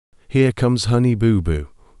Here Comes Honey Boo Boo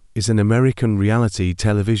is an American reality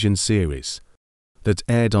television series that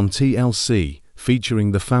aired on TLC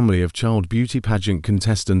featuring the family of child beauty pageant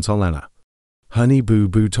contestant Honey Boo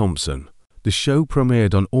Boo Thompson. The show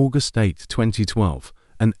premiered on August 8, 2012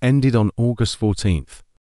 and ended on August 14,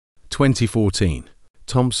 2014.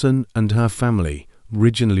 Thompson and her family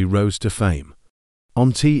originally rose to fame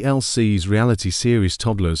on TLC's reality series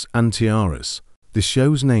Toddlers and Tiaras. The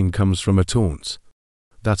show's name comes from a taunt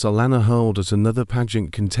that Alana hurled at another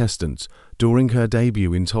pageant contestant during her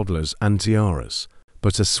debut in Toddlers and Tiaras,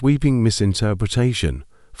 but a sweeping misinterpretation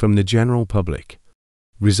from the general public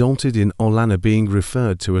resulted in Alana being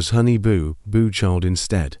referred to as Honey Boo Boo Child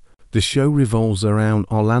instead. The show revolves around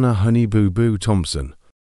Alana Honey Boo Boo Thompson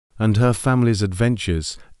and her family's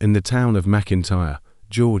adventures in the town of McIntyre,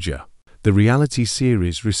 Georgia. The reality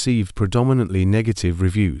series received predominantly negative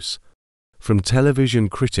reviews from television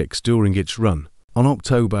critics during its run. On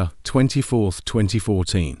October 24,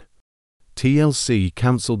 2014, TLC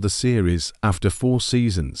cancelled the series after 4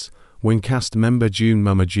 seasons when cast member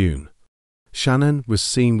Mama June Shannon was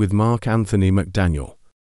seen with Mark Anthony McDaniel,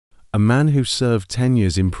 a man who served 10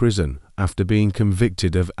 years in prison after being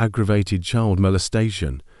convicted of aggravated child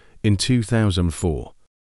molestation in 2004,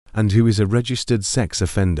 and who is a registered sex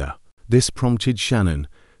offender. This prompted Shannon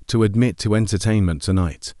to admit to Entertainment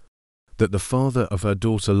Tonight that the father of her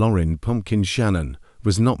daughter Lauren Pumpkin Shannon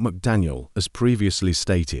was not McDaniel as previously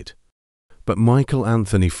stated, but Michael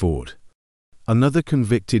Anthony Ford, another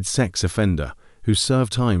convicted sex offender who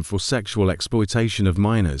served time for sexual exploitation of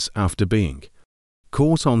minors after being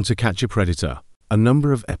caught on To Catch a Predator. A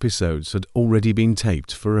number of episodes had already been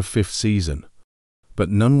taped for a 5th season, but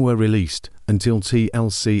none were released until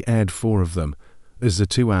TLC aired 4 of them as a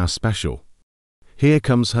 2-hour special. Here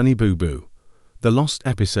Comes Honey Boo Boo, the lost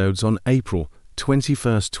episodes on April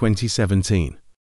 21, 2017.